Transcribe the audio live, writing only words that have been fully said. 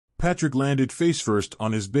Patrick landed face-first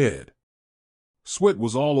on his bed. Sweat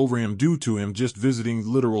was all over him due to him just visiting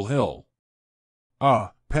literal hell.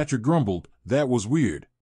 Ah, Patrick grumbled, that was weird.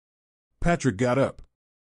 Patrick got up,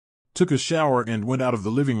 took a shower and went out of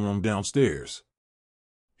the living room downstairs.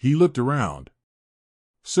 He looked around,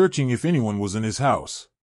 searching if anyone was in his house.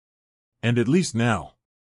 And at least now,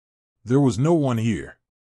 there was no one here.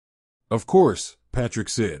 Of course, Patrick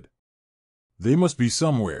said. They must be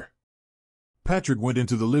somewhere. Patrick went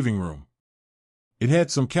into the living room. It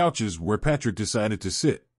had some couches where Patrick decided to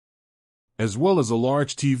sit, as well as a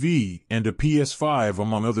large TV and a PS5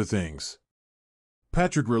 among other things.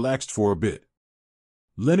 Patrick relaxed for a bit,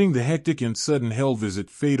 letting the hectic and sudden hell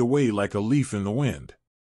visit fade away like a leaf in the wind.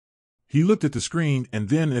 He looked at the screen and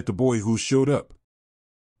then at the boy who showed up.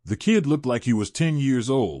 The kid looked like he was 10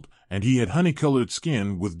 years old, and he had honey-colored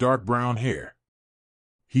skin with dark brown hair.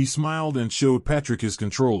 He smiled and showed Patrick his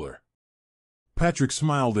controller. Patrick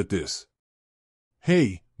smiled at this.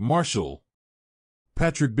 Hey, Marshall.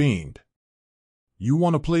 Patrick beamed. You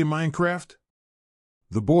want to play Minecraft?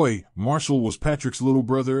 The boy, Marshall, was Patrick's little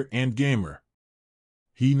brother and gamer.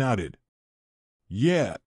 He nodded.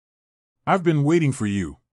 Yeah. I've been waiting for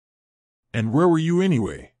you. And where were you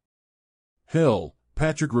anyway? Hell,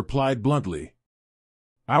 Patrick replied bluntly.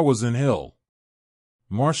 I was in hell.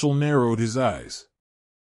 Marshall narrowed his eyes.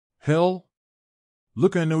 Hell?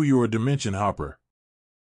 Look, I know you're a dimension hopper.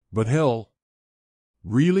 But hell?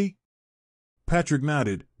 Really? Patrick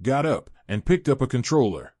nodded, got up, and picked up a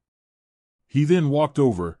controller. He then walked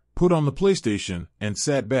over, put on the PlayStation, and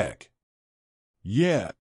sat back.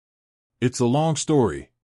 Yeah. It's a long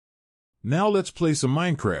story. Now let's play some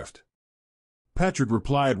Minecraft. Patrick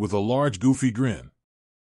replied with a large goofy grin.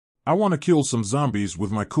 I want to kill some zombies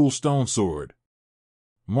with my cool stone sword.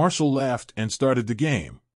 Marshall laughed and started the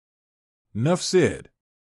game. Nuff said.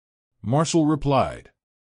 Marshall replied.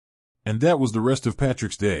 And that was the rest of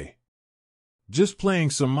Patrick's day. Just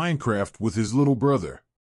playing some Minecraft with his little brother.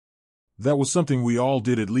 That was something we all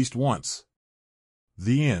did at least once.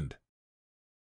 The end.